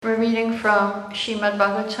reading from Srimad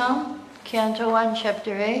Bhagavatam, Canto 1,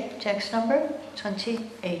 Chapter 8, text number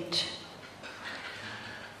 28.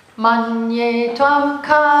 Manye tvam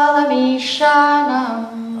kalamishanam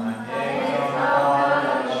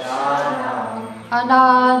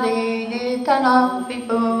anadi nitanam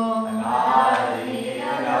vibhum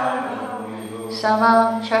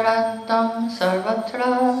samam charantam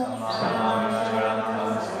sarvatra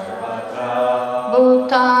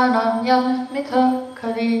bhutanam yamita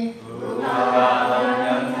kali.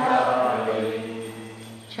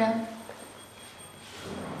 Chant.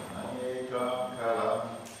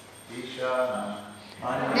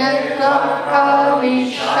 Netam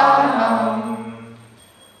kavishanam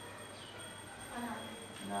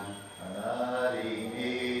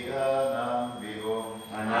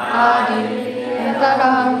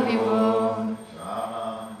Adi-nidanam vibhum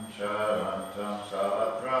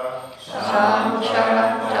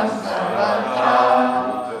Samcharantam sarvatra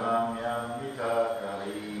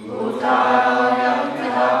Bhutanam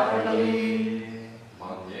yamita kali.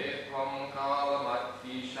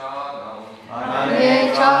 Manye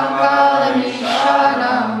tvam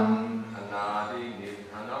kalamishanam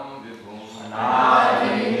Anadi-nidanam vibhum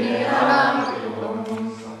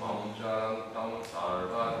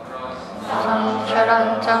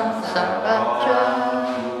Samcharantam sarvatra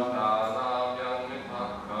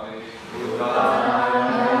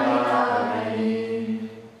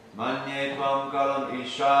Manye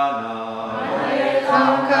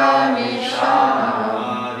tvam kalam ishanam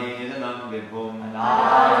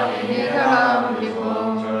Adi-nidanam vibhum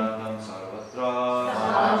Samcharantam sarvatra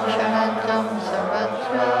Samcharantam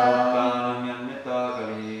sarvatra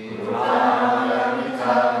Bhutanam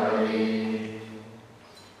yamita kali.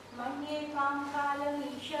 Manye tvam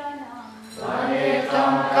kalamishanam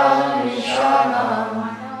Tvam kalamishanam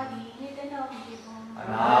Anadi-nidanam vibhum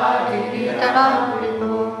Adi-nidanam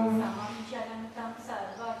vibhum Samcharantam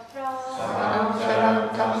sarvatra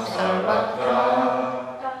Samcharantam sarvatra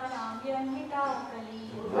Bhutanam yamita kali.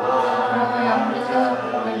 Bhutanam yamita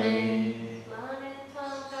kali.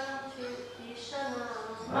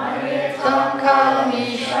 Manye Tvam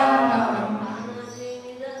kalamishanam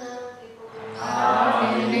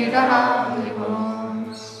Adi-nidanam vibhum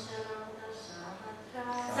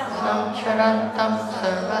Samcharantam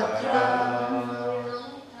sarvatra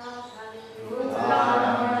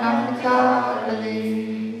Bhutanam yamita kali.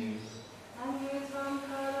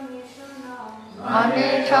 Manye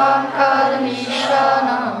tvam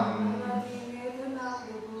kalamishanam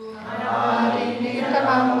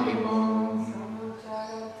Adi-nidanam vibhum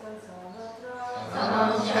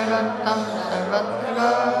Samcharantam sarvatra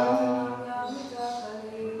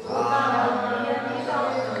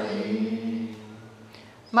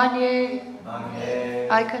Manye,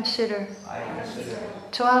 I consider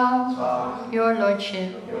Tvam, your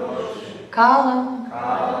Lordship,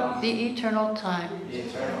 Kalam, the eternal time,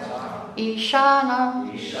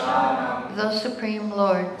 Ishanam, the Supreme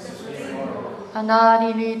Lord,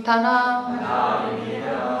 Anadi-nidanam,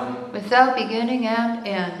 without beginning and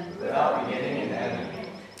end,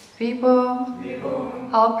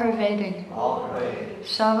 Vibhum, all pervading,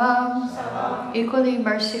 Samam, equally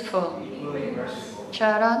merciful,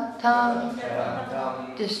 Charantam,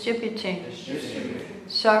 distributing,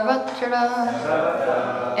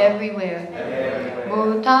 Sarvatra, everywhere,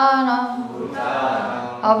 Bhutanam,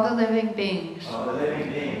 of the living beings,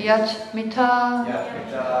 Yat Mita,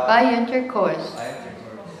 by intercourse,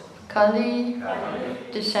 Kali,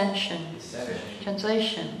 dissension.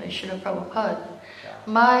 Translation by Srila Prabhupada.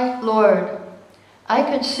 My Lord, I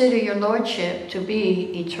consider your Lordship to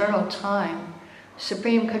be eternal time,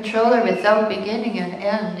 Supreme Controller without beginning and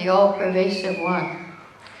end, the all-pervasive One.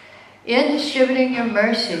 In distributing your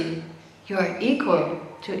mercy, you are equal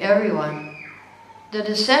to everyone. The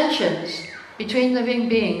dissensions between living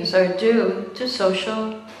beings are due to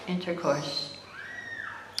social intercourse.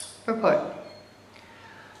 Purport.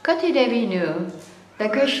 Kunti Devi knew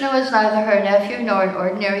that Krishna was neither her nephew nor an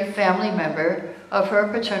ordinary family member of her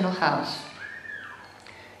paternal house.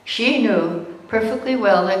 She knew perfectly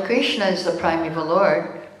well that Krishna is the primeval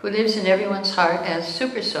Lord who lives in everyone's heart as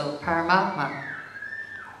Supersoul, Paramatma.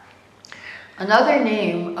 Another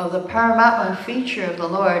name of the Paramatma feature of the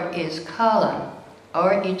Lord is Kala,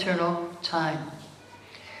 or eternal time.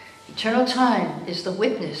 Eternal time is the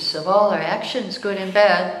witness of all our actions, good and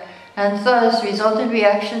bad, and thus resultant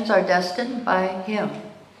reactions are destined by Him.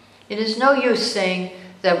 It is no use saying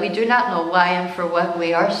that we do not know why and for what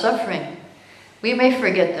we are suffering. We may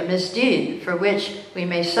forget the misdeed for which we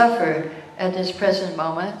may suffer at this present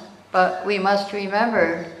moment, but we must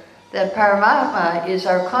remember that Paramatma is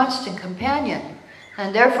our constant companion,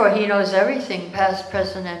 And therefore he knows everything, past,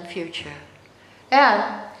 present, and future.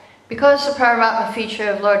 And because the Paramatma feature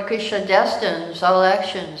of Lord Krishna destines all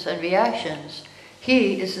actions and reactions,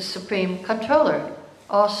 he is the supreme controller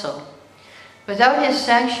also. Without his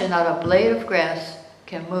sanction, not a blade of grass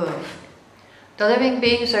can move. The living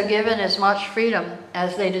beings are given as much freedom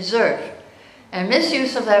as they deserve, and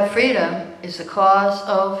misuse of that freedom is the cause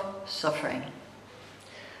of suffering.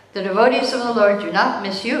 The devotees of the Lord do not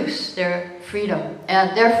misuse their freedom,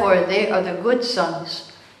 and therefore they are the good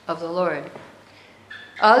sons of the Lord.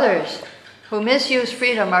 Others who misuse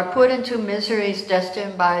freedom are put into miseries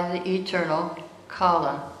destined by the eternal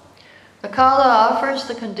Kala. The Kala offers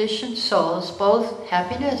the conditioned souls both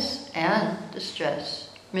happiness and distress,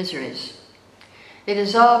 miseries. It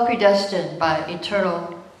is all predestined by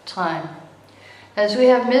eternal time. As we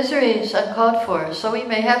have miseries uncalled for, so we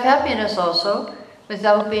may have happiness also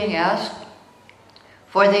without being asked,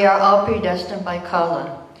 for they are all predestined by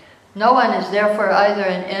Kala. No one is therefore either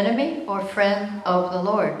an enemy or friend of the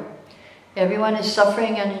Lord. Everyone is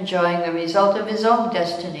suffering and enjoying the result of his own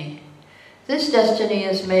destiny. This destiny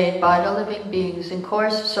is made by the living beings in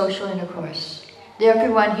course of social intercourse.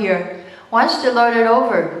 Everyone here wants to lord it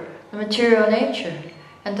over the material nature,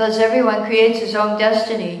 and thus everyone creates his own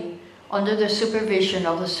destiny under the supervision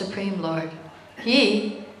of the Supreme Lord.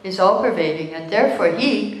 He is all-pervading, and therefore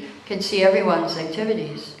he can see everyone's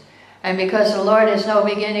activities. And because the Lord has no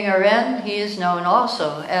beginning or end, he is known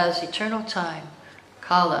also as eternal time,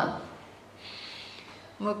 Kala.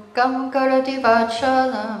 Mukkam karati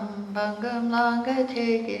vachalam bhangam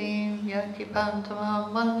langate girim yakti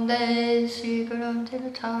pantamam vande Sri Gurum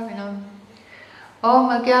Tinatarinam. Om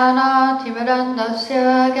Jnana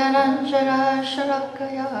Timirandasya Gyananjana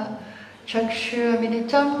Sharakaya Chakshura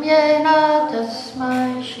Militam Yena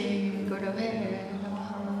Tasmai Shri Gurave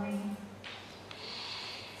Namaha.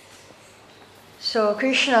 So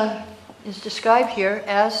Krishna is described here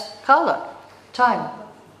as Kala, time.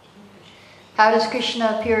 How does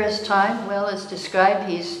Krishna appear as time? Well, it's described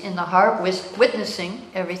he's in the heart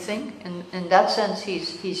witnessing everything. In that sense,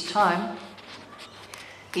 he's time.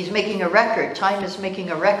 He's making a record. Time is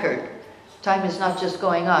making a record. Time is not just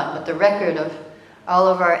going on, but the record of all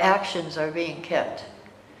of our actions are being kept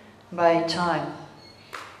by time.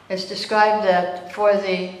 It's described that for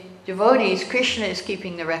the devotees, Krishna is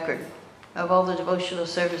keeping the record of all the devotional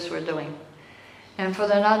service we're doing. And for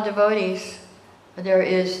the non-devotees, there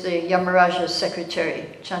is the Yamaraja's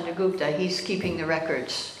secretary, Chandragupta. He's keeping the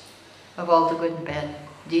records of all the good and bad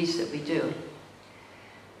deeds that we do.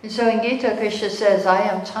 And so in Gita, Krishna says, I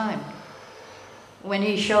am time, when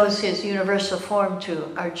he shows his universal form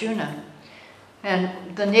to Arjuna.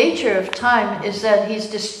 And the nature of time is that he's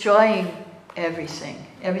destroying everything.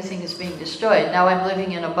 Everything is being destroyed. Now I'm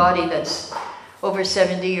living in a body that's over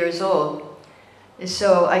 70 years old.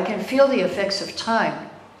 So I can feel the effects of time.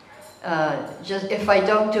 Just if I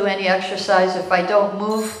don't do any exercise, if I don't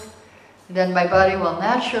move, then my body will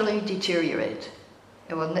naturally deteriorate.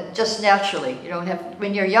 It will just naturally. You don't have.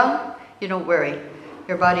 When you're young, you don't worry.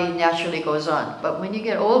 Your body naturally goes on. But when you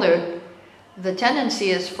get older, the tendency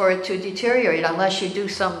is for it to deteriorate unless you do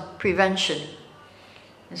some prevention.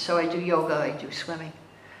 And so I do yoga, I do swimming.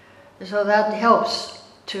 And so that helps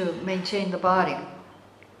to maintain the body.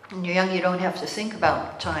 When you're young, you don't have to think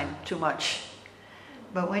about time too much.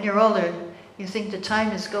 But when you're older, you think the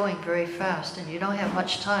time is going very fast and you don't have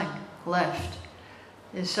much time left.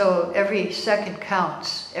 And so every second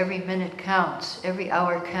counts, every minute counts, every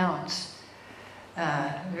hour counts.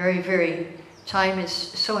 Time is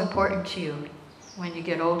so important to you when you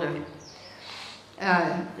get older.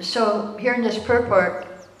 So here in this purport,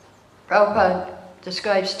 Prabhupada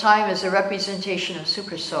describes time as a representation of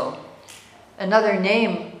Supersoul. Another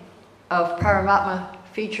name of Paramatma,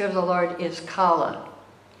 feature of the Lord, is Kala.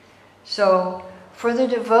 So for the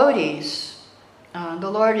devotees,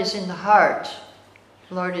 the Lord is in the heart.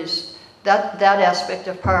 The Lord is, that aspect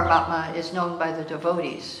of Paramatma is known by the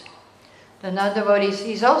devotees. The non-devotees,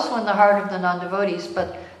 he's also in the heart of the non-devotees,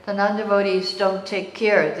 but the non-devotees don't take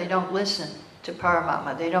care, they don't listen to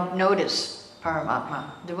Paramatma, they don't notice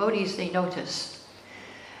Paramatma. Devotees, they notice.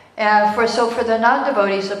 And for the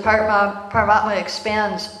non-devotees, the Paramatma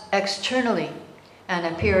expands externally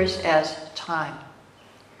and appears as time.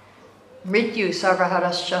 Mrityu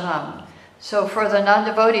sarvaharashaham. So for the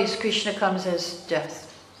non-devotees, Krishna comes as death.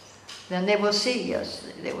 Then they will see, yes,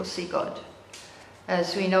 they will see God.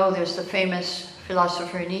 As we know, there's the famous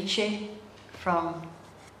philosopher Nietzsche from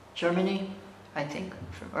Germany, I think,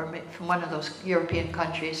 or from one of those European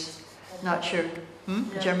countries. Not sure.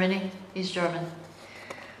 Germany? He's German.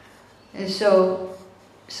 And so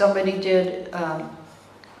somebody did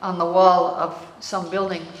on the wall of some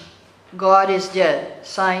building, "God is dead,"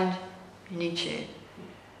 signed Nietzsche.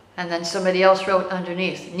 And then somebody else wrote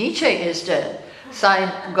underneath, "Nietzsche is dead,"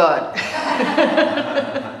 signed God.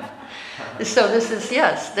 So this is,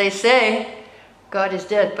 yes, they say God is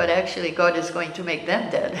dead, but actually God is going to make them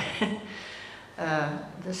dead.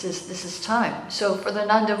 This is time. So for the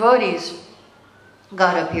non-devotees,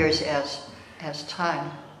 God appears as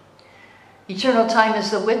time. Eternal time is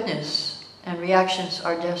the witness, and reactions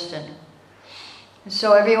are destined. And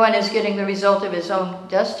so everyone is getting the result of his own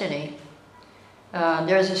destiny.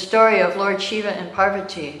 There's a story of Lord Shiva and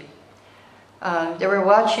Parvati. They were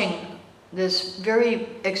watching this very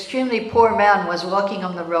extremely poor man was walking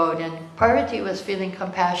on the road, and Parvati was feeling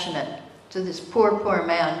compassionate to this poor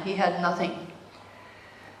man. He had nothing.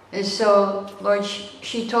 And so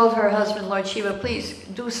she told her husband, Lord Shiva, please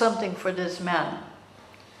do something for this man.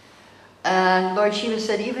 And Lord Shiva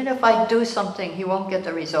said, even if I do something, he won't get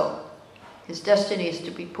the result. His destiny is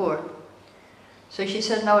to be poor. So she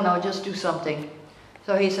said, no, just do something.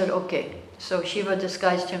 So he said, okay. So Shiva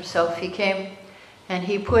disguised himself. He came and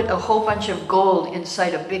he put a whole bunch of gold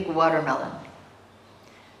inside a big watermelon.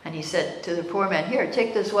 And he said to the poor man, here,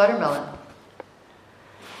 take this watermelon.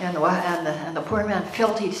 And the poor man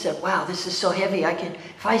felt, he said, wow, this is so heavy.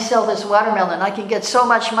 If I sell this watermelon, I can get so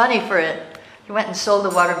much money for it. He went and sold the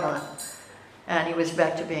watermelon. And he was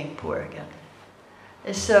back to being poor again.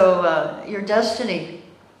 And so your destiny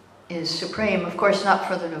is supreme, of course not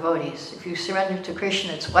for the devotees. If you surrender to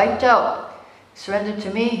Krishna, it's wiped out. Surrender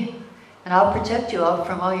to me, and I'll protect you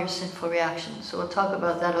from all your sinful reactions. So we'll talk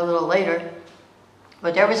about that a little later.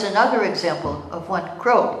 But there was another example of one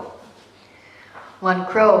crow. One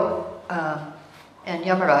crow and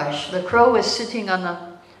Yamaraj. The crow was sitting on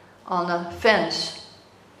the fence,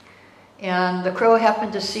 and the crow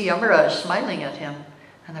happened to see Yamaraj smiling at him.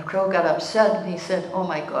 And the crow got upset, and he said, oh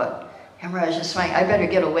my God, Yamaraj is smiling. I better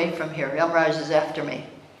get away from here. Yamaraj is after me.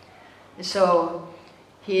 So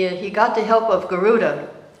he got the help of Garuda.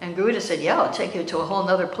 And Garuda said, yeah, I'll take you to a whole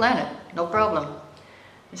other planet. No problem.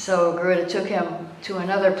 So Garuda took him to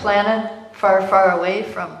another planet, far, far away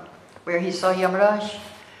from where he saw Yamaraj.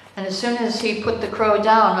 And as soon as he put the crow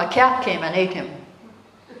down, a cat came and ate him.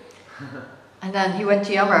 And then he went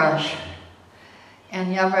to Yamaraj.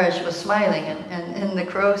 And Yamaraj was smiling, and the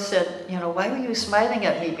crow said, why were you smiling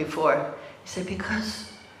at me before? He said,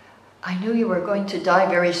 because I knew you were going to die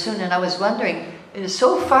very soon, and I was wondering, it is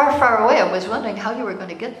so far, far away, I was wondering how you were going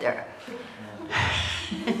to get there.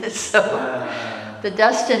 So, the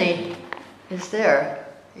destiny is there.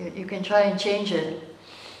 You can try and change it,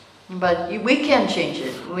 but we can change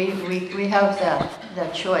it. We have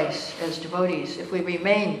that choice as devotees. If we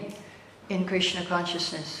remain in Krishna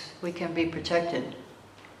consciousness, we can be protected.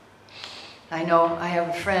 I know I have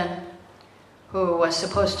a friend who was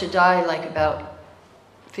supposed to die like about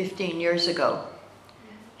 15 years ago.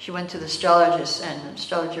 She went to the astrologist, and the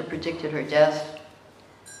astrologer predicted her death,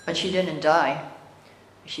 but she didn't die.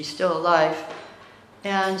 She's still alive.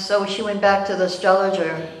 And so she went back to the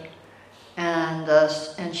astrologer, and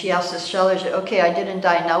she asked the astrologer, okay, I didn't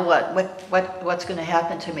die, now what? What's going to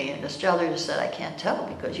happen to me? And the astrologer said, I can't tell,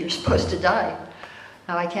 because you're supposed to die.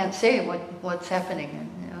 Now I can't say what's happening. And,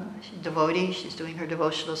 she's a devotee, she's doing her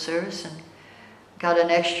devotional service, and got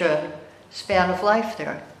an extra span of life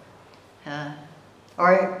there.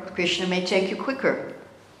 Or Krishna may take you quicker.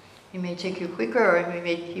 He may take you quicker, or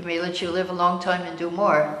he may let you live a long time and do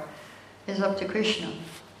more. It's up to Krishna.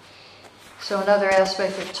 So another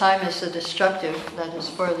aspect of time is the destructive, that is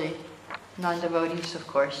for the non-devotees, of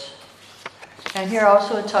course. And here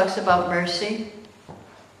also it talks about mercy.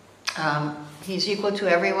 He's equal to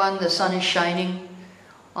everyone. The sun is shining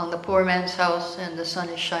on the poor man's house, and the sun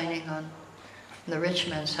is shining on the rich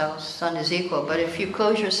man's house. Sun is equal. But if you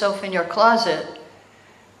close yourself in your closet,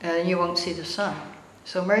 you won't see the sun.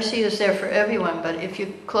 So mercy is there for everyone, but if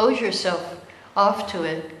you close yourself off to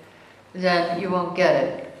it, then you won't get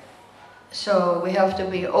it. So we have to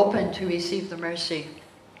be open to receive the mercy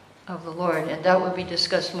of the Lord, and that will be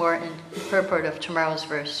discussed more in the purport of tomorrow's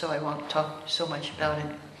verse, so I won't talk so much about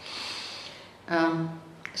it.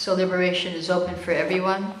 So liberation is open for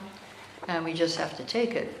everyone, and we just have to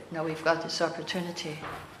take it. Now we've got this opportunity.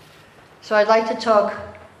 So I'd like to talk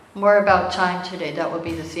more about time today. That will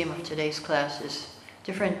be the theme of today's class, is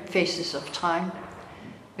different faces of time.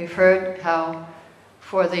 We've heard how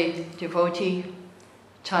for the devotee,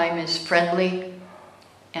 time is friendly,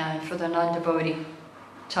 and for the non-devotee,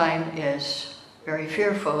 time is very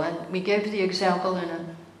fearful. And we gave the example in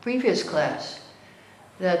a previous class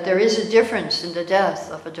that there is a difference in the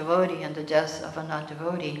death of a devotee and the death of a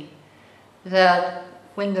non-devotee. That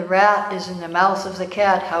when the rat is in the mouth of the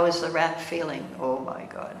cat, how is the rat feeling? Oh my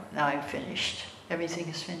God, now I'm finished. Everything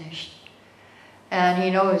is finished. And he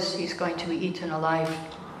knows he's going to be eaten alive.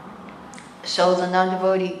 So the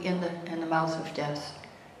non-devotee in the mouth of death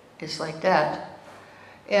is like that.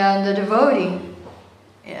 And the devotee,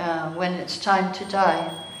 when it's time to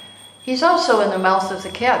die, he's also in the mouth of the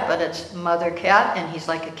cat, but it's mother cat, and he's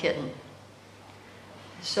like a kitten.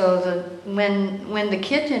 So when the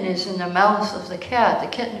kitten is in the mouth of the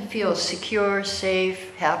kitten feels secure,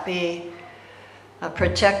 safe, happy,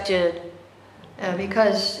 protected,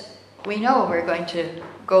 because we know we're going to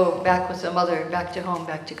go back with the mother, back to home,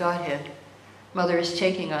 back to Godhead. Mother is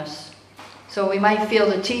taking us. So we might feel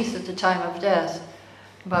the teeth at the time of death,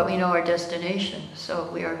 but we know our destination, so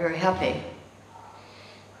we are very happy.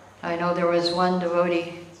 I know there was one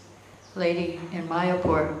devotee lady in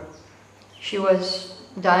Mayapur. She was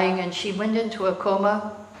dying and she went into a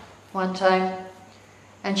coma one time,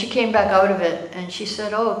 and she came back out of it, and she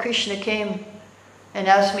said, oh, Krishna came and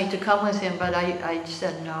asked me to come with him, but I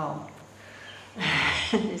said no.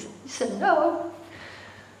 He said no.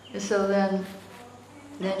 So then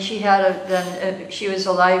she had she was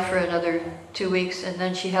alive for another 2 weeks, and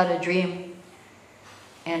then she had a dream,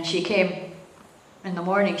 and she came in the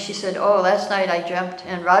morning. She said, oh, last night I dreamt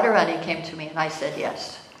and Radharani came to me, and I said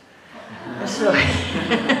yes. So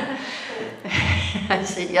I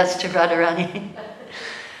said yes to Radharani.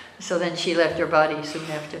 So then she left her body soon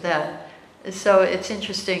after that. So it's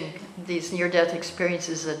interesting, these near-death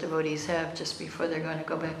experiences that devotees have just before they're going to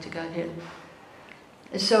go back to Godhead.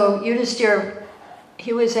 So Yudhisthira,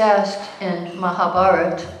 he was asked in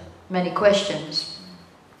Mahabharata many questions.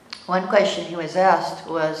 One question he was asked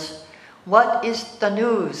was, what is the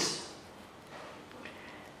news?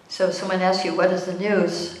 So if someone asks you, what is the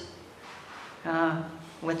news?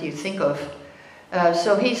 What do you think of?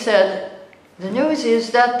 So he said, the news is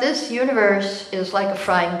that this universe is like a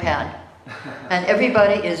frying pan, and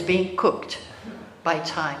everybody is being cooked by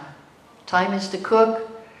time. Time is the cook,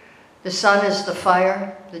 the sun is the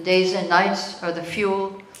fire, the days and nights are the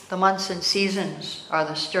fuel, the months and seasons are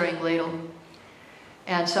the stirring ladle.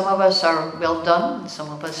 And some of us are well done, and some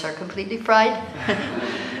of us are completely fried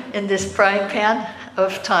in this frying pan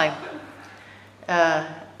of time.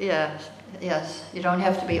 Yes, you don't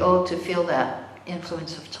have to be old to feel that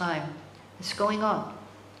influence of time. It's going on.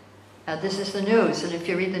 This is the news, and if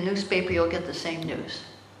you read the newspaper, you'll get the same news.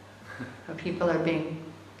 People are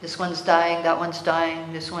this one's dying, that one's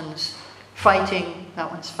dying, this one's fighting,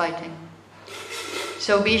 that one's fighting.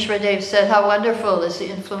 So Bhishmadev said, how wonderful is the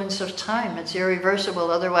influence of time. It's irreversible,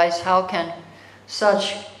 otherwise how can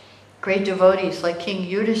such great devotees like King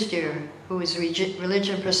Yudhisthira, who is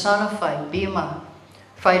religion personified, Bhima,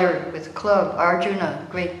 fighter with a club, Arjuna,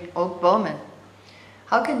 great oak bowman,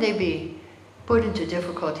 how can they be put into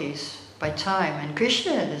difficulties by time? And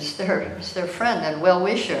Krishna is their friend and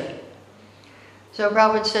well-wisher. So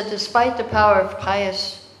Prabhupada said, despite the power of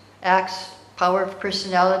pious acts, power of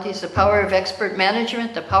personalities, the power of expert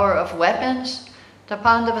management, the power of weapons, the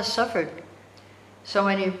Pandavas suffered so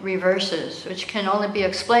many reverses, which can only be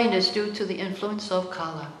explained as due to the influence of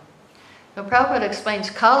Kala. So Prabhupada explains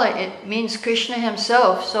Kala, it means Krishna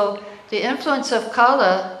himself. So the influence of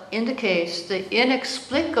Kala indicates the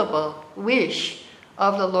inexplicable wish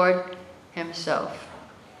of the Lord himself.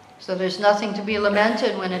 So there's nothing to be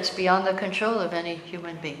lamented when it's beyond the control of any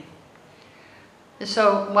human being.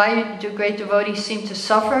 So why do great devotees seem to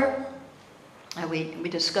suffer? We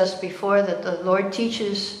discussed before that the Lord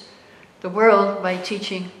teaches the world by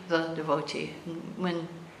teaching the devotee. When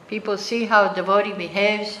people see how a devotee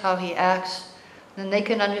behaves, how he acts, then they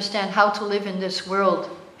can understand how to live in this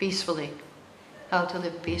world peacefully, how to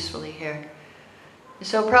live peacefully here.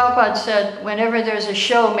 So Prabhupada said, whenever there's a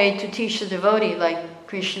show made to teach the devotee, like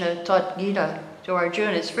Krishna taught Gita to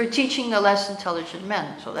Arjuna, it's for teaching the less intelligent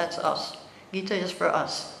men. So that's us. Gita is for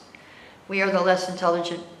us. We are the less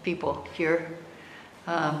intelligent people here.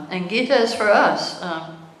 And Gita is for us.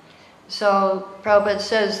 So Prabhupada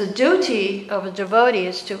says, the duty of a devotee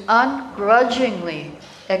is to ungrudgingly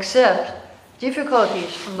accept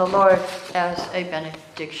difficulties from the Lord as a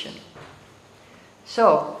benediction.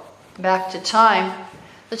 So, back to time.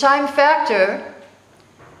 The time factor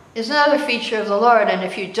is another feature of the Lord, and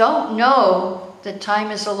if you don't know that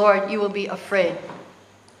time is the Lord, you will be afraid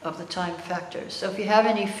of the time factor. So if you have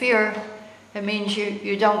any fear, it means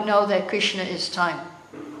you don't know that Krishna is time.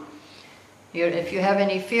 If you have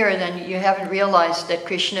any fear, then you haven't realized that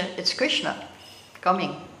it's Krishna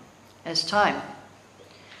coming as time.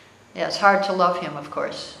 Yeah, it's hard to love him, of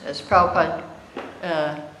course. As Prabhupada,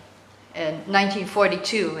 in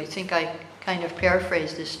 1942, I think I kind of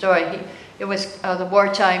paraphrased this story. it was the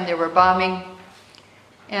wartime, they were bombing,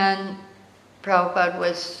 and Prabhupada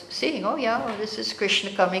was seeing, oh yeah, well, this is Krishna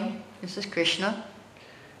coming, this is Krishna.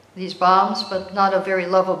 These bombs, but not a very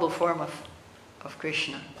lovable form of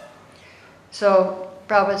Krishna. So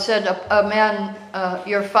Prabhupada said, a man,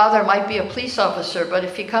 your father might be a police officer, but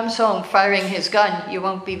if he comes home firing his gun, you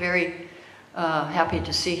won't be very happy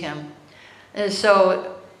to see him. And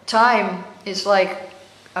so time is like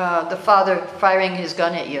the father firing his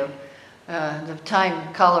gun at you. The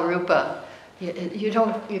time, Kala Rupa,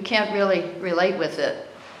 you can't really relate with it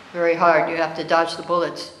very hard. You have to dodge the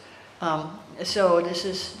bullets. So this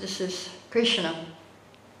is Krishna.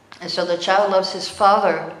 And so the child loves his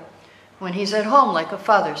father when he's at home like a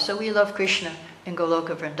father. So we love Krishna in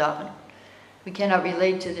Goloka Vrindavan. We cannot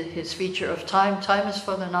relate to his feature of time. Time is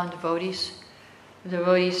for the non-devotees. The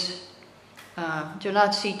devotees do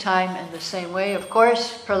not see time in the same way. Of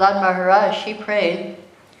course, Prahlad Maharaj, he prayed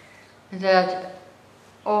that,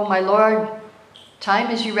 oh my Lord,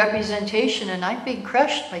 time is your representation and I'm being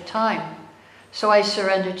crushed by time. So I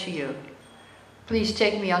surrender to you. Please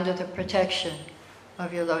take me under the protection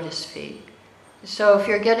of your lotus feet. So if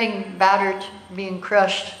you're getting battered, being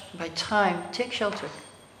crushed by time, take shelter.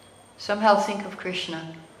 Somehow think of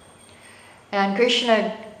Krishna. And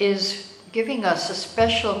Krishna is giving us a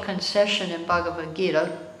special concession in Bhagavad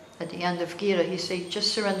Gita. At the end of Gita, he says,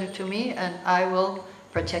 just surrender to me and I will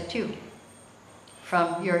protect you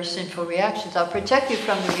from your sinful reactions. I'll protect you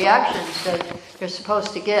from the reactions that you're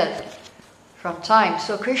supposed to get from time.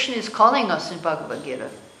 So Krishna is calling us in Bhagavad Gita.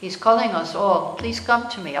 He's calling us all, please come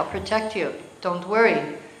to me, I'll protect you. Don't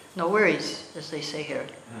worry. No worries, as they say here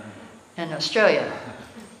in Australia.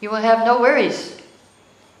 You will have no worries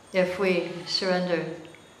if we surrender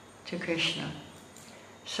to Krishna.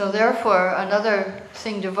 So therefore, another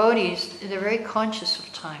thing, devotees, they're very conscious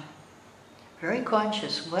of time. Very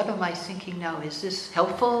conscious. What am I thinking now? Is this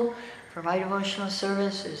helpful for my devotional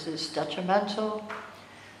service? Is this detrimental?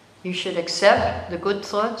 You should accept the good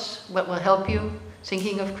thoughts, what will help you,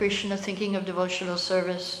 thinking of Krishna, thinking of devotional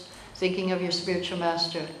service, thinking of your spiritual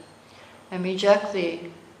master, and reject the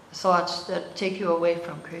thoughts that take you away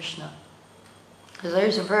from Krishna. Because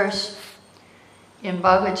there's a verse in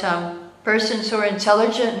Bhagavatam, persons who are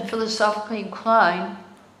intelligent and philosophically inclined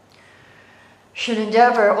should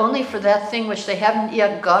endeavor only for that thing which they haven't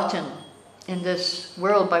yet gotten in this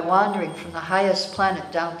world by wandering from the highest planet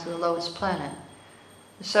down to the lowest planet.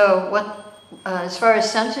 So as far as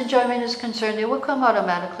sense enjoyment is concerned, it will come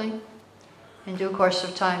automatically in due course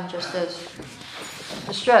of time, just as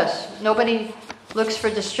distress. Nobody looks for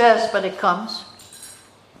distress, but it comes.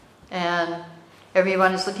 And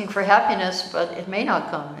everyone is looking for happiness, but it may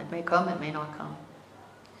not come. It may come, it may not come.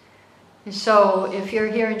 And so if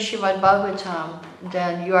you're here in Srimad Bhagavatam,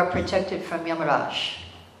 then you are protected from Yamaraj.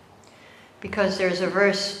 Because there's a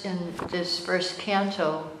verse in this first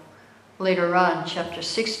canto, later on, chapter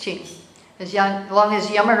 16. As long as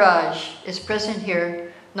Yamaraj is present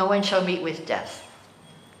here, no one shall meet with death.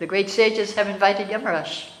 The great sages have invited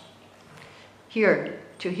Yamaraj here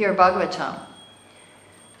to hear Bhagavatam.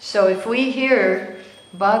 So if we hear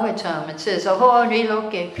Bhagavatam, it says, Aho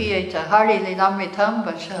niloke piyeta hari lilamritam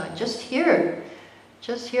basha. Just hear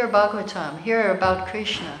Bhagavatam, hear about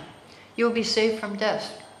Krishna. You'll be saved from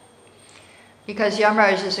death. Because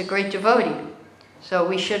Yamaraj is a great devotee, so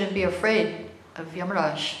we shouldn't be afraid of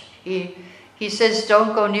Yamaraj. He says,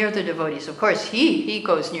 don't go near the devotees. Of course, he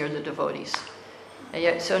goes near the devotees.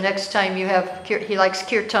 So next time you have, he likes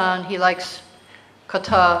kirtan, he likes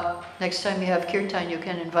katha. Next time you have kirtan, you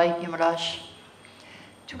can invite Yamaraj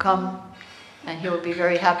to come, and he will be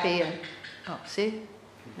very happy. And see,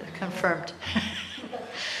 confirmed.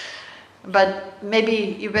 But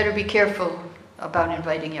maybe you better be careful about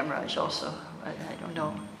inviting Yamaraj also. I don't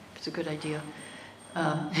know if it's a good idea.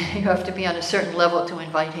 You have to be on a certain level to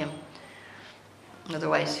invite him.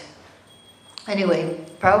 Otherwise. Anyway,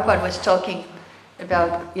 Prabhupada was talking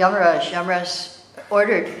about Yamaraj. Yamaraj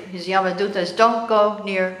ordered his Yamadutas, don't go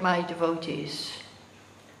near my devotees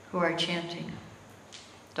who are chanting.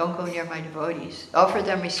 Don't go near my devotees. Offer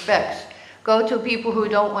them respect. Go to people who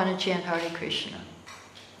don't want to chant Hare Krishna.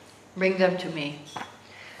 Bring them to me.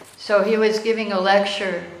 So he was giving a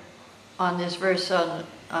lecture on this verse on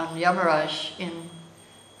Yamaraj in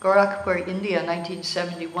Gorakhpur, India,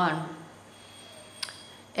 1971.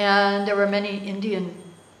 And there were many Indian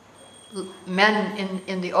men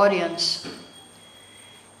in the audience.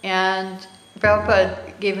 And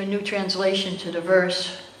Prabhupada gave a new translation to the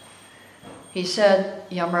verse. He said,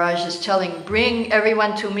 Yamaraj is telling, bring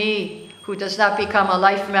everyone to me who does not become a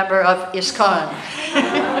life member of ISKCON.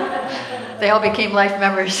 They all became life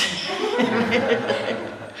members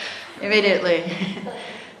Immediately.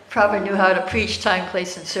 Prabhupada knew how to preach time,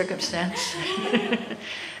 place, and circumstance.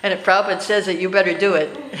 And if Prabhupada says it, you better do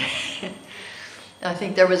it. I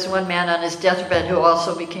think there was one man on his deathbed who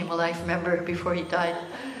also became a life member before he died.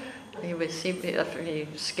 He was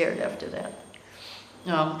scared after that.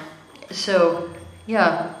 So we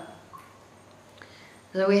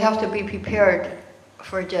have to be prepared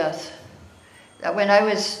for death. When I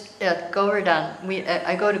was at Govardhana,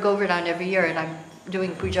 I go to Govardhana every year and I'm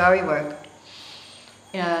doing pujari work.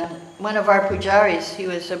 And one of our pujaris, he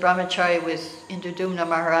was a brahmachari with Indudumna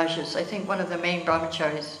Maharajas, I think one of the main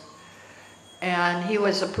brahmacharis. And he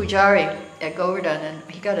was a pujari at Govardhana, and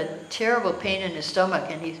he got a terrible pain in his stomach,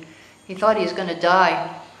 and he thought he was going to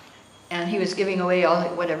die. And he was giving away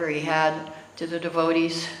whatever he had to the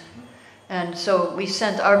devotees. And so we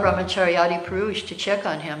sent our brahmachari Adi Purush to check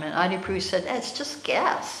on him, and Adi Purush said, it's just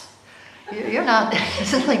gas. You're not,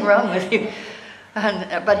 there's nothing wrong with you.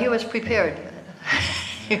 But he was prepared.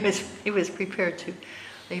 He was prepared to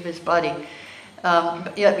leave his body.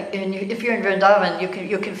 And if you're in Vrindavan,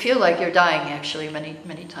 you can feel like you're dying. Actually,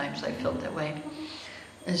 many times I felt that way.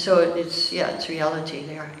 And so it's reality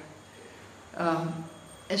there.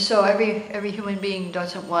 And so every human being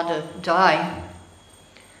doesn't want to die.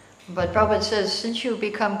 But Prabhupada says, since you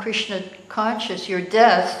become Krishna conscious, your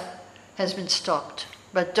death has been stopped.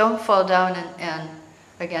 But don't fall down and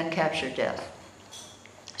again capture death.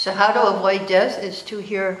 So how to avoid death is to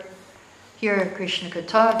hear Krishna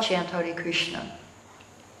Katha, chant Hare Krishna.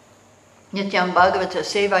 Nityam Bhagavata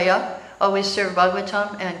Sevaya, always serve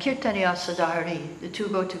Bhagavatam, and Kirtaniya Sadahari, the two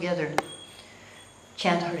go together.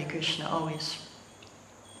 Chant Hare Krishna always.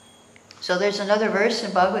 So there's another verse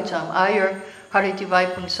in Bhagavatam, Ayur Hariti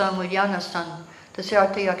Vaipungsam Udyanastan,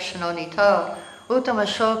 Tasyarthi Akshanonita, Uttama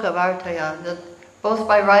Shoka Vartaya, that both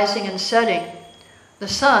by rising and setting, the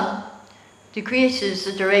sun decreases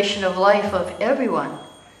the duration of life of everyone,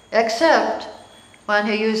 except one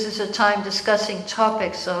who uses a time discussing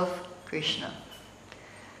topics of Krishna.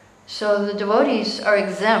 So the devotees are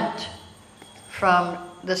exempt from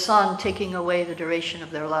the sun taking away the duration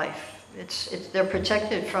of their life. They're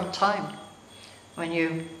protected from time when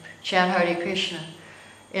you chant Hare Krishna.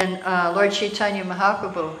 In Lord Chaitanya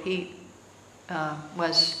Mahaprabhu, he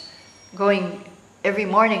was going every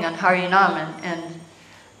morning on Harinam, and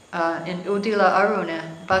in Udila Aruna,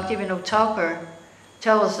 Bhaktivinoda Thakur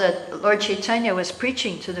tells that Lord Chaitanya was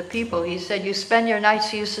preaching to the people. He said, you spend your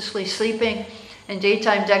nights uselessly sleeping and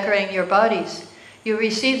daytime decorating your bodies. You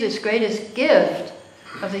receive this greatest gift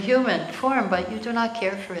of the human form, but you do not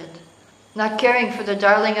care for it. Not caring for the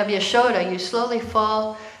darling of Yashoda, you slowly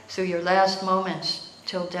fall through your last moments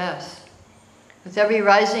till death. With every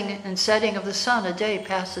rising and setting of the sun, a day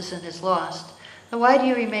passes and is lost. Then why do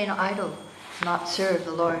you remain idle, not serve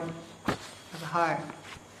the Lord of the heart?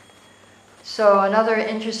 So another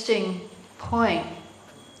interesting point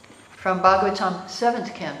from Bhagavatam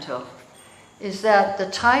 7th canto is that the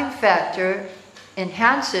time factor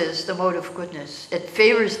enhances the mode of goodness. It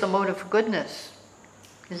favors the mode of goodness.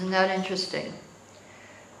 Isn't that interesting?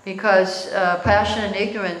 Because passion and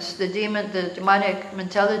ignorance, the demonic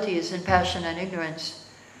mentality is in passion and ignorance.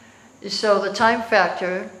 So the time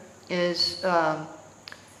factor is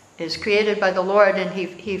created by the Lord, and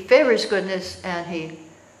He favors goodness, and He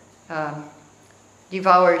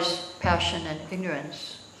devours passion and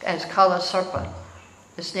ignorance, as Kala Sarpa,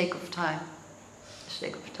 the snake of time. The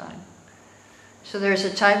snake of time. So there's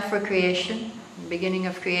a time for creation. In the beginning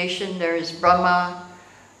of creation, there is Brahma,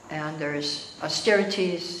 and there's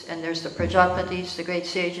austerities, and there's the Prajapatis, the great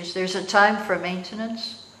sages. There's a time for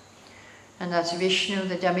maintenance, and that's Vishnu,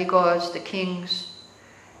 the demigods, the kings.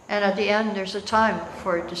 And at the end, there's a time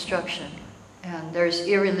for destruction. And there's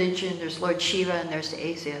irreligion, there's Lord Shiva, and there's the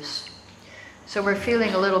atheists. So we're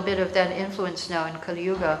feeling a little bit of that influence now in Kali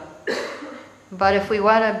Yuga. But if we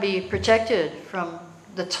want to be protected from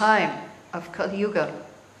the time of Kali Yuga,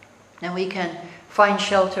 then we can find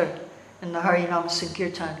shelter in the Harinam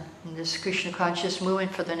Sankirtan, in this Krishna conscious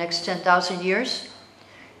movement for the next 10,000 years.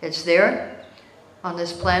 It's there on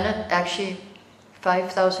this planet. Actually,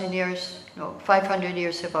 500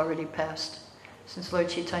 years have already passed since Lord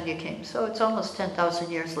Chaitanya came. So it's almost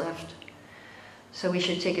 10,000 years left. So we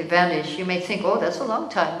should take advantage. You may think, oh, that's a long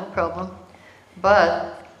time, no problem.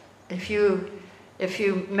 But if you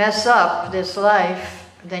mess up this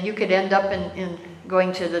life, then you could end up in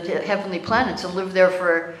going to the heavenly planets and live there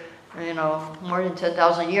for, more than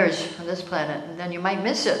 10,000 years on this planet, and then you might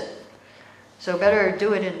miss it. So better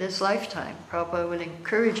do it in this lifetime. Prabhupada would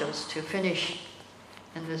encourage us to finish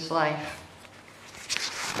in this life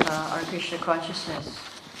our Krishna consciousness.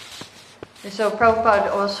 And so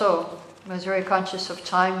Prabhupada also was very conscious of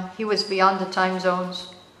time. He was beyond the time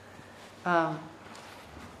zones.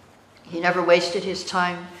 He never wasted his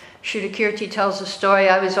time. Shuddhakirti tells a story.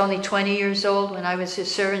 I was only 20 years old when I was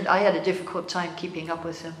his servant. I had a difficult time keeping up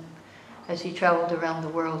with him as he traveled around the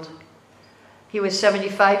world. He was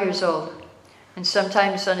 75 years old. And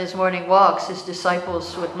sometimes on his morning walks, his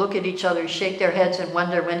disciples would look at each other, shake their heads, and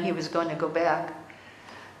wonder when he was going to go back,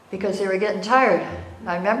 because they were getting tired.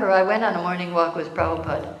 I remember I went on a morning walk with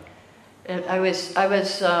Prabhupada. I was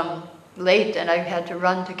late, and I had to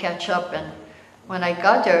run to catch up. And when I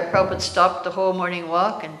got there, Prabhupada stopped the whole morning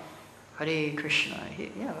walk, and Hare Krishna.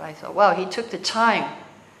 I thought, wow, he took the time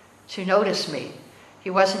to notice me. He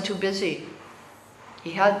wasn't too busy.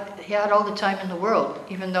 He had all the time in the world,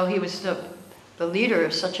 even though he was the leader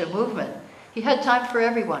of such a movement. He had time for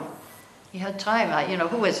everyone. He had time.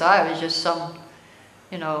 Who was I? I was just some,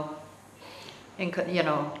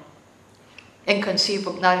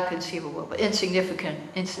 inconceivable, not inconceivable, but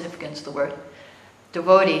insignificance the word,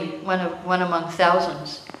 devotee, one among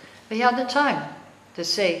thousands. But he had the time to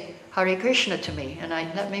say Hare Krishna to me, and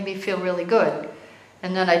that made me feel really good.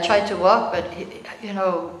 And then I tried to walk, but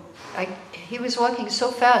he was walking so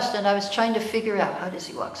fast, and I was trying to figure out, how does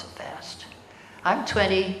he walk so fast? I'm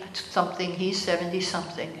 20-something, he's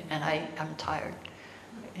 70-something, and I'm tired.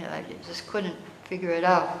 I just couldn't figure it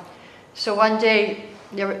out. So one day,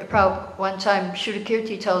 one time,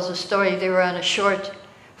 Shuddhakirti tells a story. They were on a short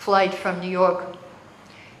flight from New York,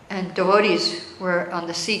 and devotees were on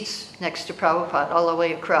the seats next to Prabhupada all the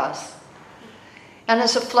way across. And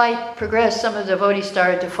as the flight progressed, some of the devotees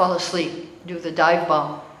started to fall asleep, do the dive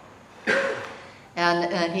bomb.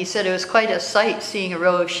 And he said it was quite a sight seeing a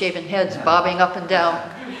row of shaven heads bobbing up and down.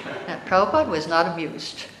 And Prabhupada was not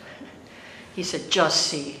amused. He said, just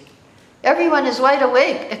see, everyone is wide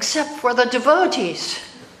awake except for the devotees.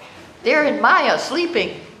 They're in Maya,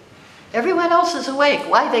 sleeping. Everyone else is awake.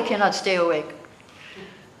 Why they cannot stay awake?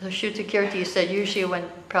 So Shuddhakirti said, usually when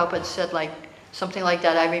Prabhupada said something like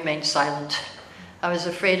that, I remained silent. I was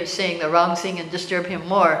afraid of saying the wrong thing and disturb him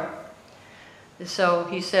more. So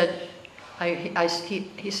he said,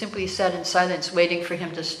 he simply sat in silence, waiting for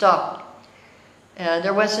him to stop.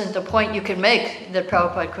 There wasn't a point you could make that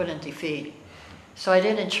Prabhupada couldn't defeat. So I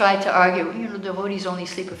didn't try to argue, devotees only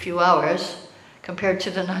sleep a few hours compared to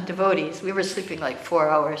the non-devotees. We were sleeping like 4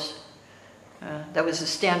 hours. That was the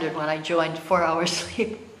standard when I joined, 4 hours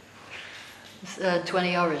sleep,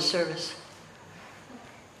 20 hours service.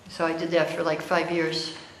 So I did that for like 5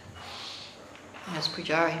 years as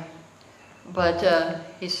Pujari. But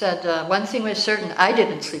he said, one thing was certain, I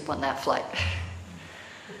didn't sleep on that flight.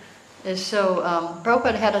 And so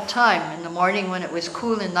Prabhupada had a time in the morning when it was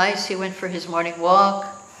cool and nice. He went for his morning walk,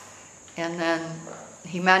 and then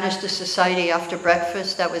he managed the society after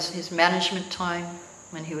breakfast. That was his management time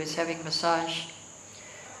when he was having massage.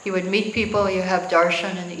 He would meet people, you have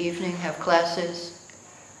darshan in the evening, have classes.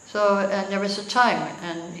 So, and there was a time,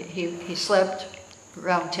 and he slept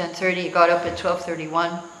around 10:30. He got up at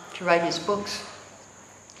 12:31 to write his books.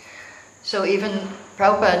 So even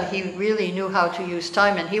Prabhupada, he really knew how to use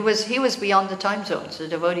time, and he was beyond the time zones. The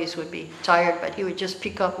devotees would be tired, but he would just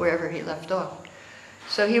pick up wherever he left off.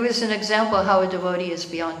 So he was an example of how a devotee is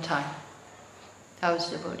beyond time. How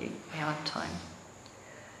is a devotee beyond time?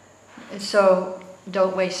 And so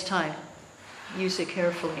don't waste time. Use it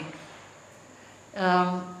carefully.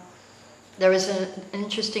 There was an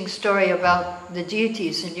interesting story about the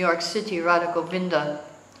deities in New York City, Radha Govinda.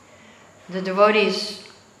 The devotees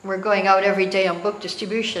were going out every day on book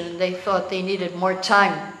distribution, and they thought they needed more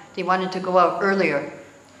time. They wanted to go out earlier.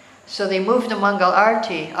 So they moved the Mangal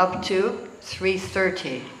Arati up to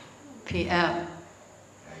 3:30 p.m.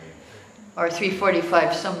 or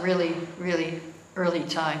 3:45, some really, really early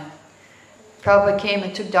time. Prabhupada came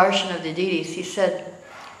and took darshan of the deities. He said,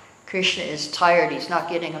 Krishna is tired, he's not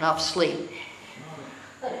getting enough sleep.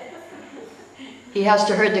 He has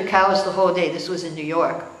to herd the cows the whole day. This was in New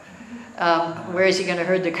York. Where is he going to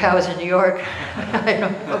herd the cows in New York? I don't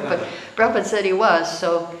know, but Prabhupada said he was,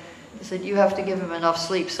 so he said, you have to give him enough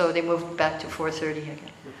sleep, so they moved back to 4:30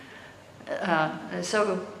 again. And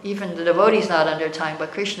so even the devotee's not under time,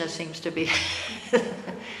 but Krishna seems to be.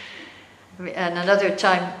 And another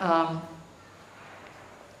time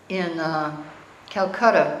in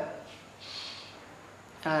Calcutta,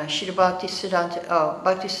 Shri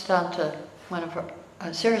Bhaktisiddhanta, one of her,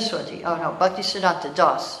 Saraswati, Bhaktisiddhanta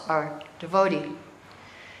Das, our devotee,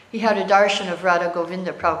 he had a darshan of Radha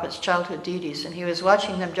Govinda, Prabhupada's childhood deities, and he was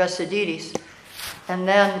watching them dress the deities, and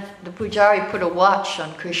then the pujari put a watch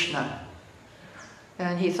on Krishna,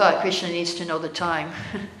 and he thought Krishna needs to know the time.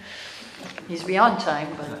 He's beyond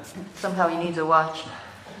time, but somehow he needs a watch.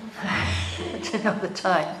 to know the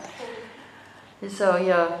time. So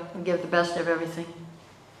yeah, give the best of everything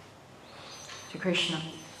to Krishna.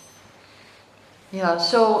 Yeah,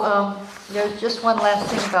 so there's just one last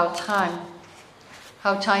thing about time.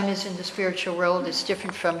 How time is in the spiritual world is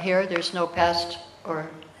different from here. There's no past or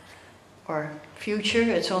future,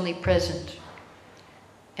 it's only present.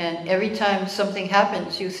 And every time something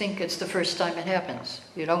happens, you think it's the first time it happens.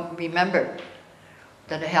 You don't remember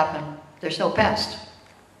that it happened. There's no past.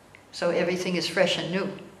 So everything is fresh and new.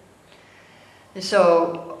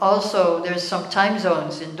 So also there's some time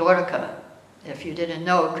zones in Dwarka. If you didn't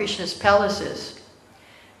know, Krishna's palaces.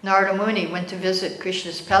 Narada Muni went to visit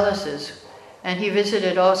Krishna's palaces, and he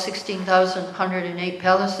visited all 16,108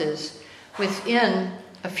 palaces within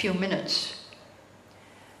a few minutes.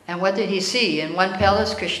 And what did he see? In one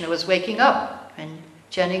palace, Krishna was waking up and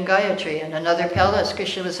chanting Gayatri. In another palace,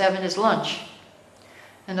 Krishna was having his lunch.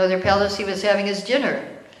 Another palace, he was having his dinner.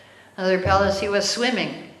 Another palace, he was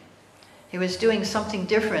swimming. He was doing something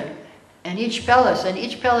different. And each palace had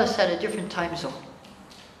a different time zone.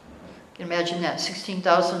 You can imagine that,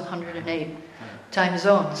 16,108 time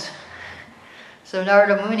zones. So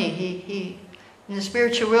Narada Muni, he in the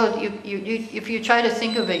spiritual world, if you try to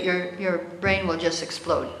think of it, your brain will just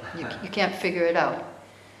explode. You can't figure it out.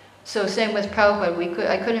 So same with Prabhupada,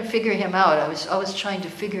 I couldn't figure him out. I was always trying to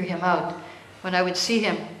figure him out. When I would see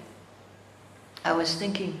him, I was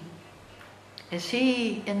thinking, is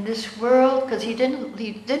he in this world? Because he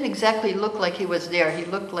didn't exactly look like he was there. He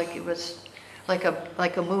looked like it was like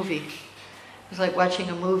a movie. It was like watching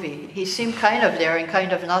a movie. He seemed kind of there and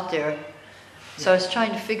kind of not there. So I was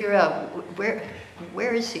trying to figure out,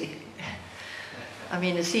 where is he? I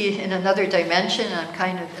mean, is he in another dimension?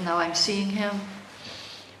 Now I'm seeing him.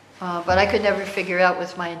 But I could never figure out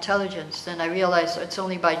with my intelligence. Then I realized it's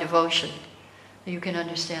only by devotion you can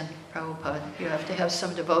understand Prabhupada. You have to have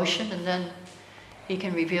some devotion, and then he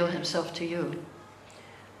can reveal himself to you.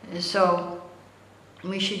 And so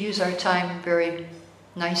we should use our time very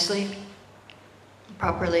nicely,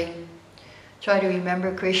 properly. Try to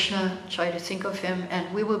remember Krishna, try to think of him,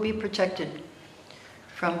 and we will be protected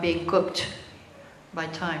from being cooked by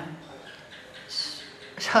time. So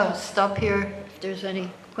I'll stop here. If there's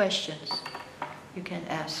any questions, you can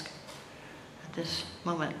ask at this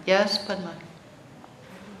moment. Yes, Padma?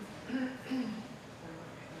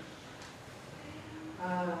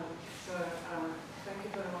 Thank you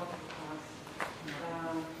very much for the class.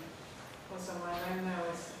 Also, my name now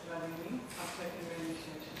is Vladimir. I've taken your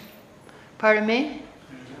initiation. Pardon me?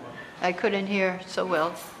 I couldn't hear so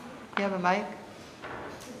well. You have a mic?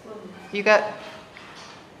 You got...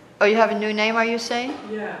 Oh, you have a new name, are you saying?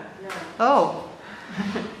 Yeah. Oh.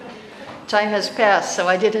 Time has passed, so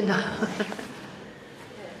I didn't know.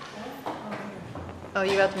 Oh,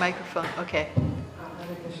 you got the microphone. Okay.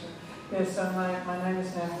 Yes, so my name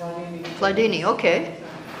is now Vladini. Vladini, okay.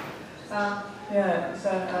 So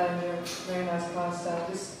very nice class.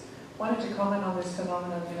 Just wanted to comment on this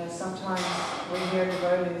phenomenon. Sometimes we hear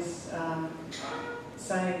devotees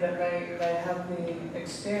saying that they have the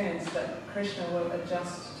experience that Krishna will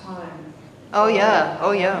adjust time. Oh yeah.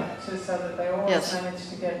 So that they always manage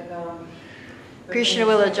to get... Krishna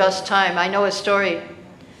will adjust time. I know a story.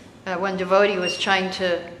 One devotee was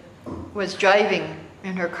driving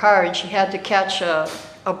in her car, and she had to catch a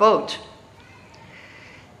boat.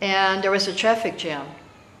 And there was a traffic jam.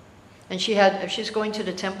 And she's going to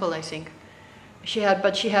the temple, I think.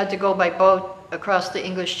 But she had to go by boat across the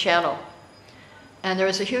English Channel. And there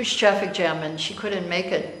was a huge traffic jam, and she couldn't make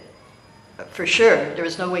it. For sure, there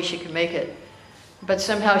was no way she could make it. But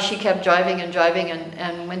somehow she kept driving,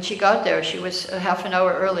 and when she got there, she was a half an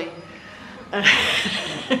hour early.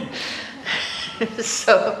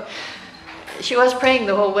 So she was praying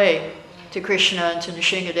the whole way to Krishna and to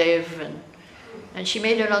Nrsingadev, and she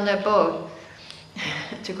made it on that boat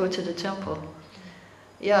to go to the temple.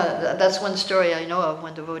 Yeah, that's one story I know of.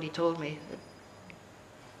 One devotee told me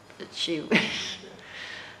that she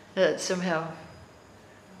that somehow.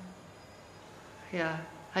 Yeah,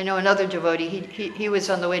 I know another devotee. He was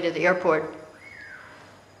on the way to the airport,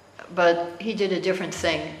 but he did a different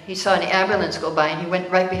thing. He saw an ambulance go by, and he went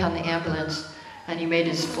right behind the ambulance, and he made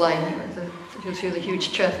his flight through the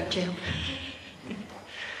huge traffic jam.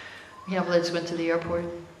 The ambulance went to the airport.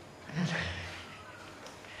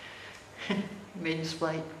 He made his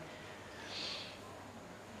flight.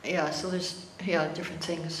 Yeah, so there's different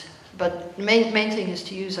things. But the main thing is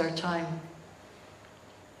to use our time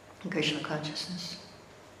in Krishna consciousness.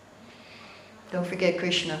 Don't forget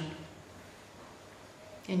Krishna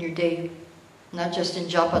in your day. Not just in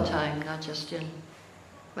japa time,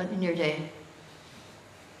 but in your day.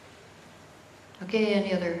 Okay,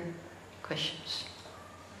 any other questions?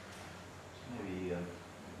 Maybe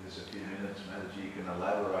there's a few minutes, Mataji, you can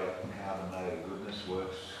elaborate on how the mode of goodness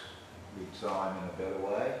works with time in a better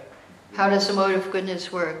way. How does the mode of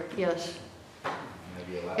goodness work? Yes.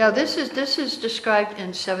 Maybe elaborate. Yeah, this is described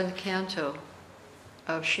in 7th canto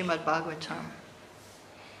of Srimad Bhagavatam.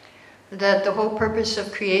 That the whole purpose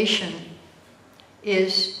of creation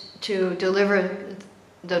is to deliver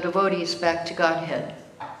the devotees back to Godhead.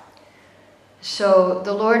 So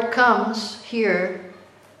the Lord comes here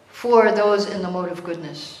for those in the mode of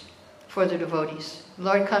goodness, for the devotees. The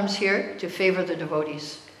Lord comes here to favor the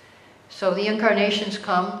devotees. So the incarnations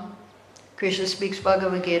come, Krishna speaks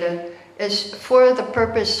Bhagavad Gita, is for the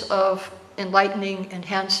purpose of enlightening,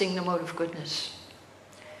 enhancing the mode of goodness.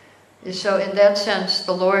 So in that sense,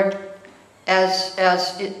 the Lord,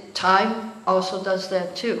 time also does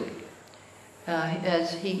that too.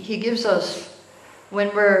 As he gives us,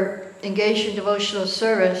 when we're engaged in devotional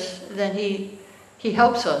service, then he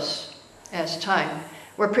helps us as time.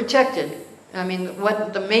 We're protected. I mean,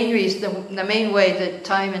 what the main reason, the main way that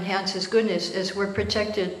time enhances goodness is we're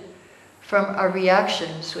protected from our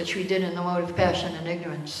reactions, which we did in the mode of passion and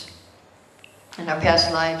ignorance in our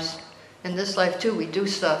past lives. In this life too, we do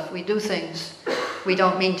stuff, we do things we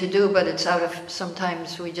don't mean to do, but it's out of,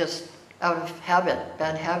 sometimes we just, out of habit,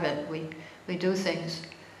 bad habit, we do things.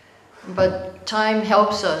 But time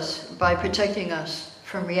helps us by protecting us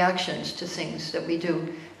from reactions to things that we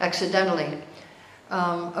do accidentally.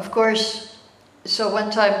 Of course, so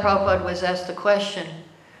one time Prabhupada was asked the question,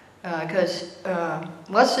 because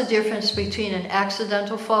what's the difference between an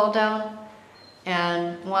accidental fall down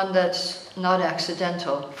and one that's not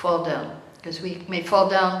accidental fall down? Because we may fall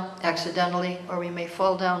down accidentally or we may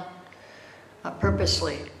fall down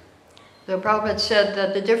purposely. The Prabhupada said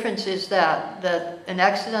that the difference is that an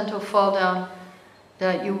accidental fall down,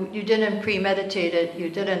 that you didn't premeditate it, you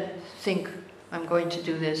didn't think, I'm going to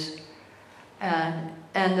do this. And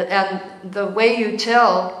the way you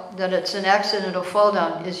tell that it's an accidental fall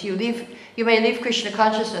down is you may leave Krishna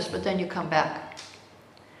consciousness, but then you come back.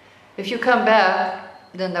 If you come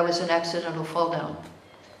back, then that was an accidental fall down.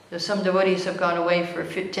 So some devotees have gone away for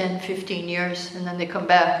 10, 15 years, and then they come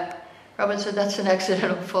back. Prabhupada said that's an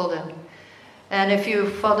accidental fall down. And if you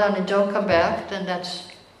fall down and don't come back, then that's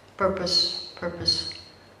purposeful.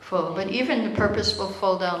 But even the purposeful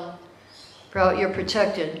fall down, you're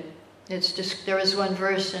protected. It's just, there is one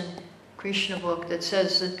verse in Krishna book that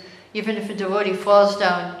says that even if a devotee falls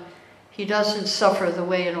down, he doesn't suffer the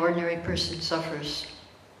way an ordinary person suffers.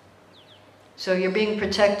 So you're being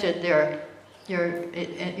protected there. Your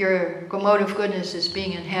mode of goodness is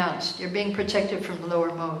being enhanced. You're being protected from the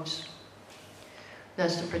lower modes.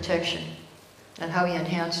 That's the protection. And how he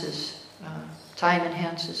enhances, time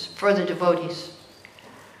enhances for the devotees.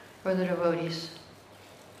 For the devotees.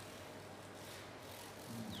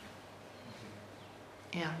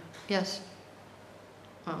 Yeah. Yes.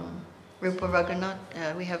 Rupa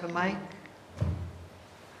Raghunath, we have a mic.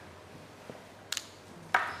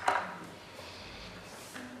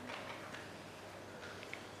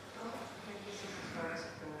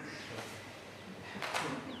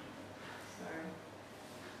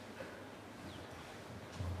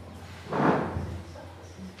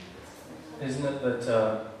 Isn't it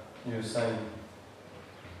that you were saying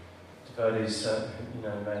devotees,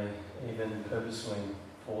 may even purposely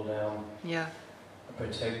fall down, yeah, are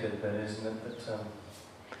protected, but isn't it that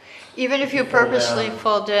even if you purposely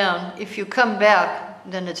fall down, if you come back,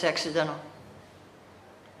 then it's accidental.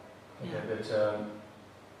 Okay, but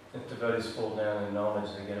if devotees fall down in knowledge,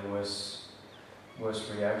 they get a worse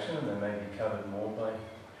reaction, and they may be covered more by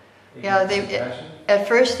ignorance and passion? At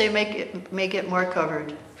first they make it more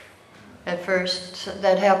covered. At first,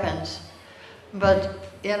 that happens. But,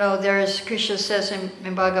 there's, Krishna says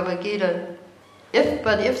in Bhagavad Gita,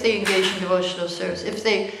 if they engage in devotional service,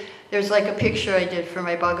 there's like a picture I did for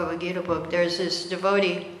my Bhagavad Gita book, there's this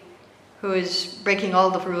devotee who is breaking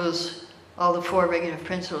all the rules, all the 4 regulative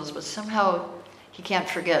principles, but somehow he can't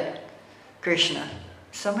forget Krishna.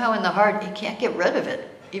 Somehow in the heart, he can't get rid of it,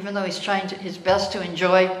 even though he's trying his best to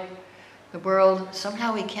enjoy the world.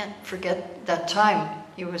 Somehow he can't forget that time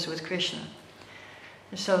he was with Krishna.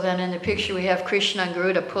 And so then in the picture we have Krishna and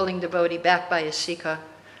Garuda pulling the devotee back by his sika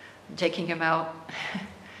and taking him out.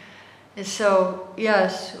 And so,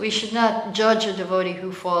 yes, we should not judge a devotee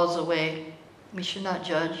who falls away. We should not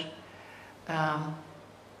judge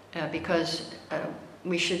because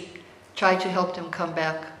we should try to help them come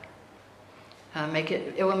back.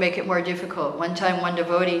 It will make it more difficult. One time one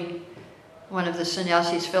devotee, one of the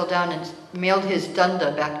sannyasis, fell down and mailed his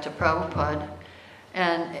danda back to Prabhupada.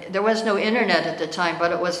 And there was no internet at the time,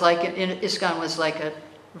 but it was like, ISKCON was like a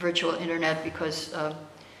virtual internet because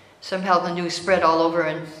somehow the news spread all over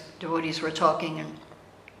and devotees were talking, and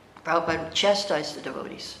Prabhupada chastised the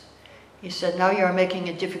devotees. He said, now you are making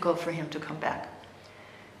it difficult for him to come back.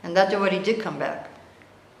 And that devotee did come back,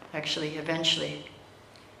 actually, eventually.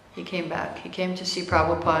 He came back. He came to see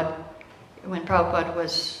Prabhupada when Prabhupada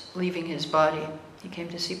was leaving his body. He came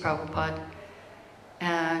to see Prabhupada,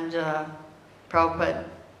 and Prabhupada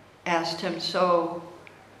asked him, so,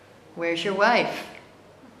 where's your wife?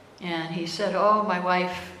 And he said, oh, my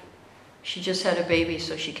wife, she just had a baby,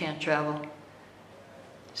 so she can't travel.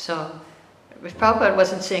 So, if Prabhupada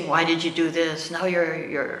wasn't saying, why did you do this? Now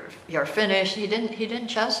you're finished. He didn't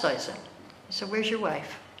chastise him. He said, where's your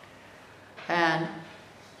wife? And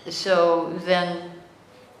so then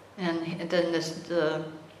the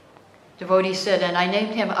devotee said, and I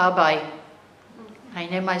named him Abai. I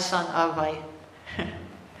named my son Abai.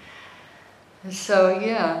 So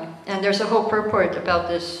yeah, and there's a whole purport about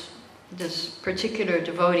this particular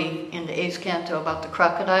devotee in the 8th canto about the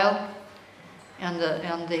crocodile and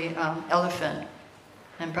the elephant.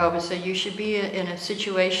 And Prabhupada said, you should be in a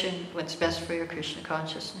situation what's best for your Krishna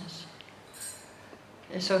consciousness.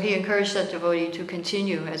 And so he encouraged that devotee to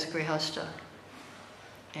continue as a grihasta.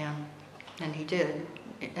 And he did.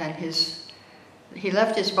 And he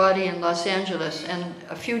left his body in Los Angeles, and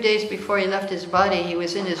a few days before he left his body, he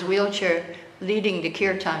was in his wheelchair leading the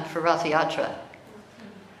kirtan for Rath Yatra.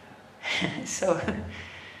 So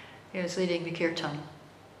he was leading the kirtan.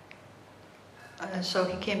 So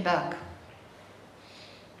he came back.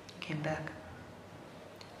 He came back.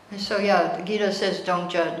 And so yeah, the Gita says don't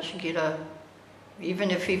judge. Gita,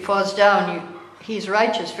 even if he falls down, he's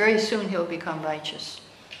righteous. Very soon he'll become righteous.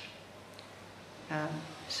 But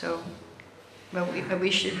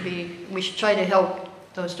we should try to help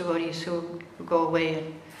those devotees who go away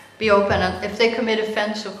and be open. And if they commit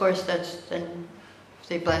offense, of course, then if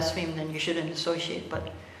they blaspheme, then you shouldn't associate.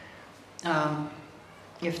 But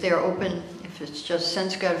if they're open, if it's just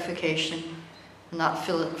sense gratification, not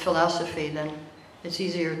philosophy, then it's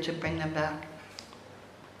easier to bring them back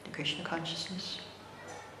to Krishna consciousness.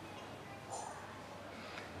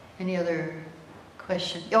 Any other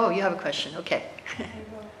question? Oh, you have a question. Okay. Thank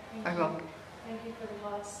you for the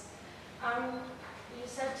words. You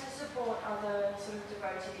said to support other sort of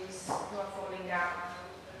devotees who are falling down.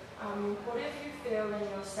 What if you feel in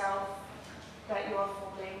yourself that you are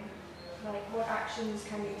falling? Like, what actions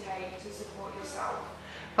can you take to support yourself?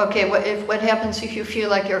 Okay, what happens if you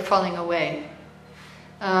feel like you're falling away?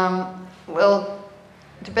 Well,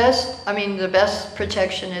 the best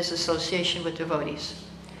protection is association with devotees.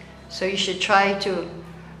 So you should try to,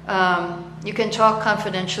 you can talk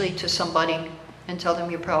confidentially to somebody and tell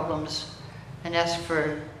them your problems and ask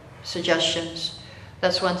for suggestions.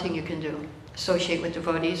 That's one thing you can do. Associate with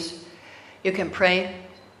devotees. You can pray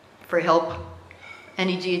for help,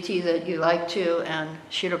 any deity that you like to, and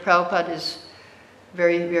Srila Prabhupada is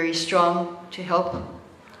very, very strong to help.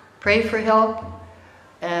 Pray for help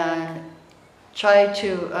and try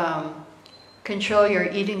to control your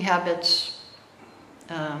eating habits,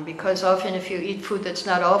 because often if you eat food that's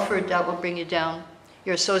not offered, that will bring you down.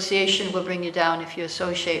 Your association will bring you down if you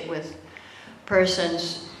associate with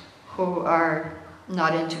persons who are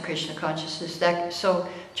not into Krishna consciousness. So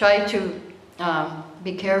try to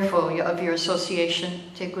be careful of your association,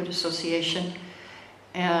 take good association,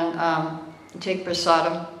 and take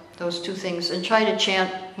prasadam, those two things, and try to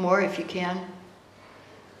chant more if you can.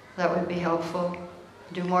 That would be helpful.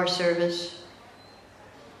 Do more service.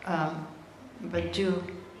 But do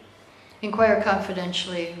inquire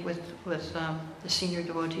confidentially with the senior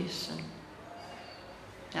devotees and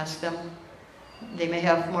ask them. They may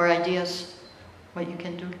have more ideas what you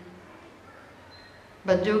can do.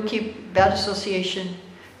 But do keep bad association.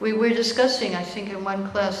 We were discussing, I think in one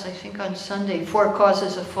class, I think on Sunday, 4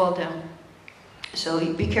 causes of fall down. So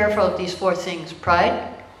be careful of these 4 things.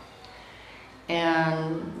 Pride,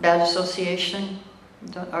 and bad association,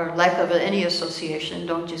 or lack of any association,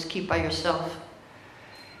 don't just keep by yourself.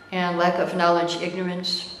 And lack of knowledge,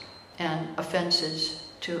 ignorance, and offenses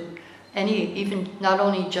to even not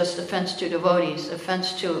only just offense to devotees,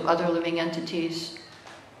 offense to other living entities.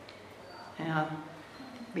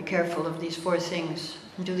 Be careful of these 4 things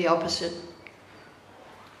and do the opposite.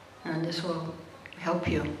 And this will help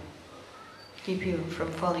you, keep you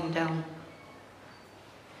from falling down.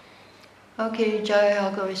 Okay, Jai,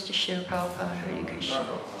 I'll go to Srila Prabhupada. Hare Krishna.